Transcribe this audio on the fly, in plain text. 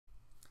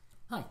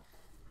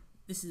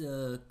This is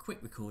a quick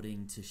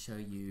recording to show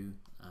you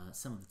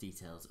some of the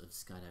details of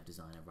Skydive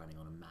Designer running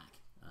on a Mac,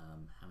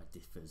 how it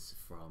differs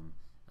from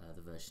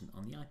the version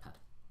on the iPad.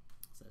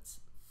 So let's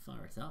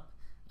fire it up.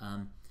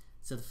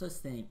 So the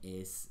first thing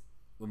is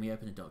when we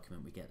open a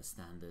document we get the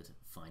standard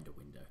Finder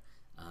window.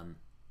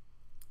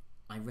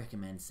 I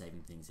recommend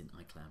saving things in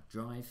iCloud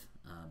Drive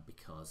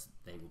because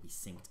they will be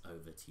synced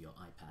over to your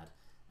iPad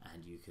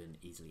and you can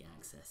easily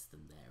access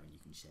them there and you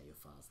can share your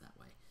files that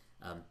way.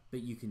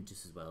 But you can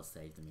just as well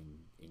save them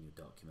in your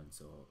documents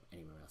or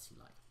anywhere else you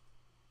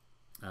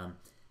like.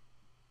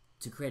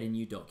 To create a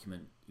new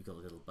document, you've got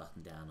a little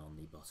button down on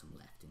the bottom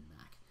left in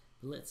Mac.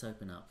 But let's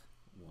open up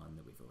one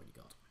that we've already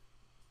got.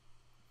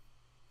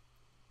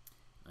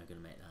 I'm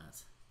going to make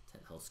that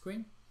take the whole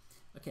screen.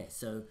 Okay,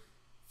 so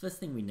first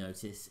thing we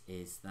notice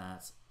is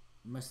that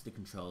most of the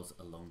controls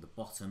along the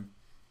bottom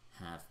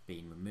have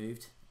been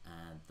removed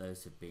and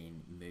those have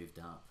been moved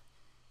up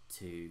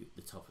to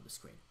the top of the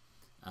screen.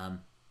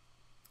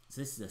 So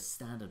this is a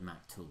standard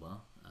Mac toolbar,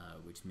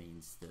 which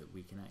means that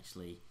we can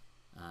actually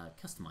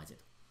customize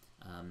it.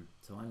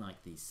 So I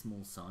like the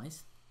small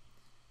size,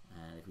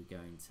 and if we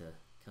go into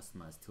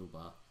customize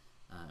toolbar,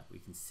 we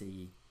can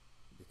see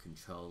the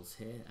controls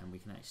here, and we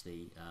can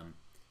actually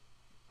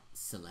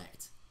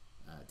select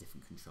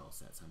different control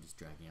sets. I'm just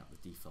dragging up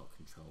the default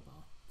control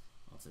bar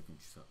onto the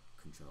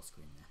control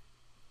screen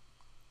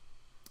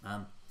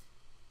there.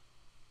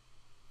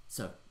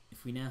 So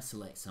if we now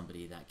select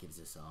somebody, that gives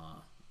us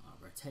our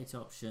rotate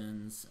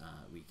options.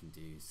 We can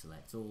do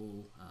select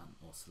all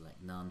or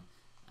select none,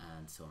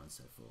 and so on and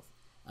so forth.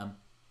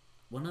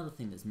 One other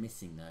thing that's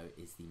missing though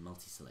is the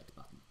multi-select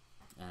button,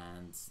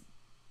 and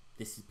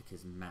this is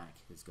because Mac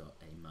has got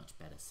a much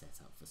better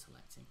setup for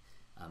selecting.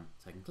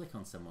 So I can click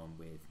on someone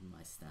with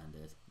my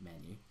standard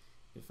menu,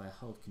 but if I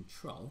hold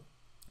Control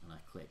and I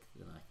click,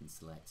 then I can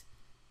select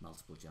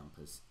multiple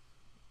jumpers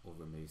or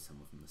remove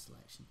someone from the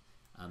selection.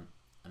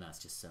 And that's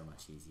just so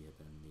much easier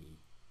than the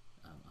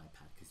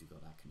iPad because we've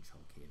got that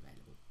Control key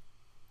available.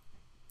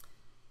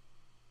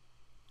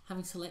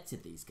 Having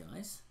selected these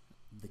guys,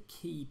 the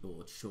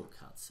keyboard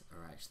shortcuts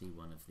are actually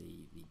one of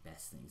the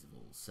best things of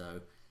all.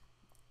 So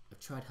I've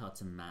tried hard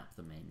to map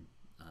the main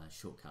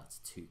shortcuts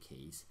to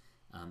keys,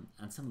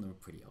 and some of them are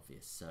pretty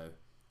obvious. So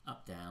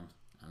up, down,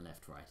 and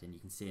left, right, and you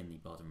can see in the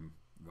bottom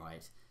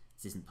right,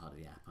 this isn't part of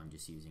the app, I'm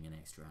just using an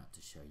extra app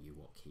to show you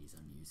what keys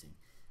I'm using.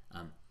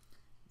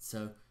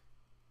 So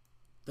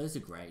those are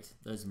great,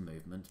 those are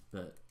movement,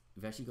 but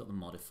we've actually got the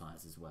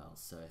modifiers as well.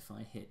 So if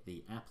I hit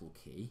the Apple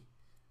key,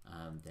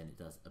 then it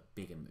does a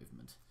bigger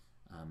movement.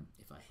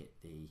 If I hit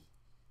the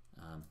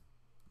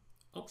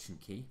Option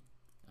key,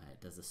 it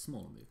does a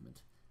smaller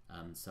movement.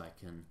 So I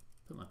can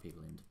put my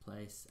people into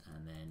place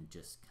and then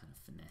just kind of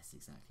finesse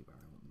exactly where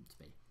I want them to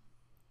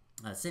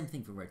be. Same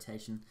thing for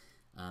rotation.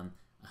 I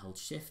hold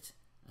Shift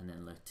and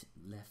then left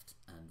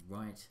and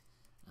right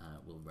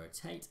will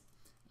rotate.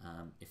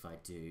 If I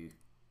do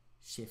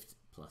Shift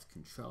plus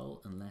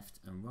Control and left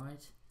and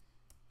right,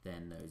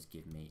 then those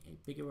give me a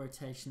bigger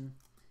rotation.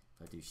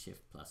 If I do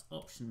Shift plus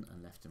Option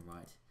and left and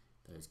right,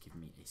 those give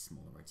me a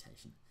smaller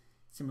rotation.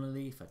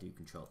 Similarly, if I do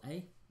Control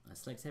A, I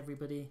select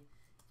everybody.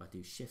 If I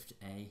do Shift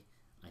A,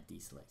 I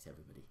deselect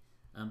everybody.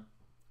 Now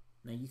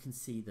you can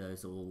see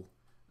those all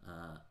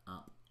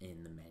up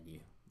in the menu.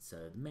 So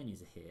the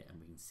menus are here, and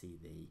we can see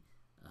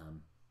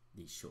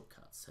these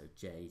shortcuts. So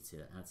J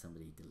to add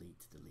somebody, delete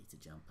to delete a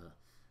jumper.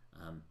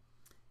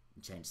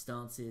 Change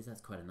stances,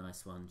 that's quite a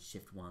nice one.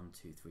 Shift 1,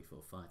 2, 3, 4,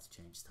 5 to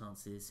change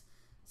stances.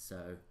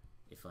 So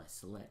if I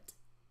select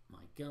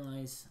my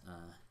guys,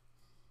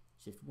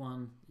 Shift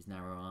 1 is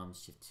narrow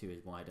arms, Shift 2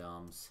 is wide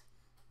arms,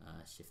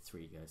 Shift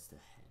 3 goes to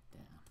head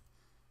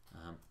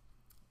down.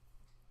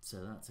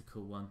 So that's a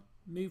cool one.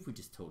 Move we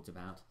just talked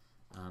about.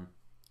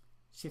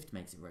 Shift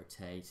makes it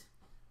rotate.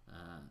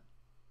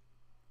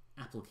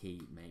 Apple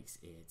key makes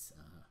it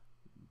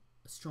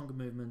a stronger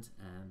movement,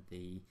 and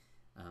the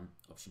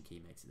Option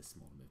key makes it a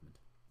smaller movement.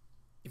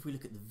 If we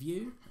look at the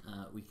view,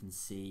 we can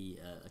see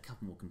a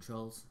couple more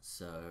controls.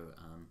 So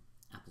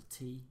Apple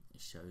T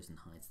shows and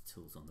hides the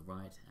tools on the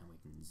right, and we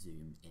can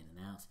zoom in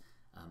and out,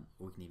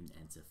 or we can even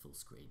enter full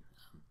screen.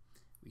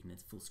 We can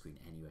enter full screen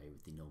anyway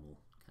with the normal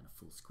kind of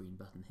full screen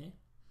button here.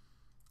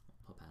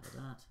 I'll pop out of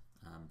that.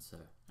 So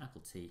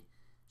Apple T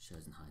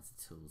shows and hides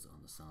the tools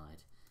on the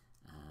side,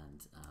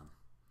 and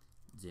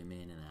zoom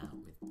in and out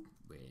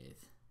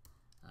with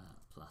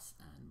plus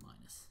and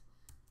minus,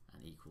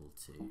 and equal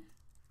to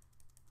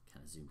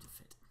kind of zoom to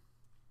fit.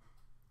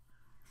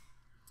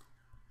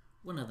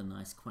 One other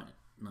quite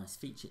nice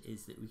feature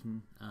is that we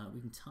can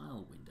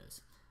tile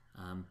windows.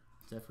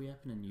 So if we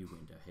open a new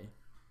window here,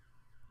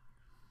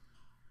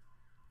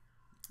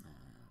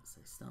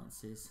 say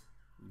stances,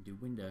 we can do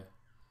window,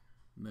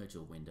 merge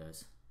all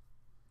windows,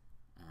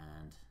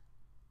 and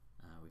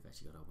we've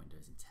actually got our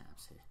windows in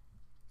tabs here.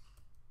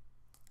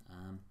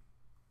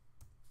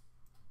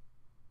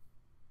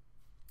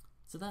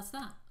 So that's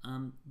that.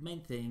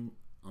 Main thing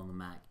on the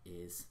Mac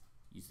is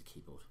use the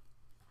keyboard.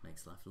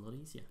 Makes life a lot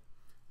easier.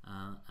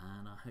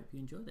 And I hope you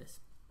enjoy this.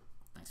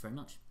 Thanks very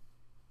much.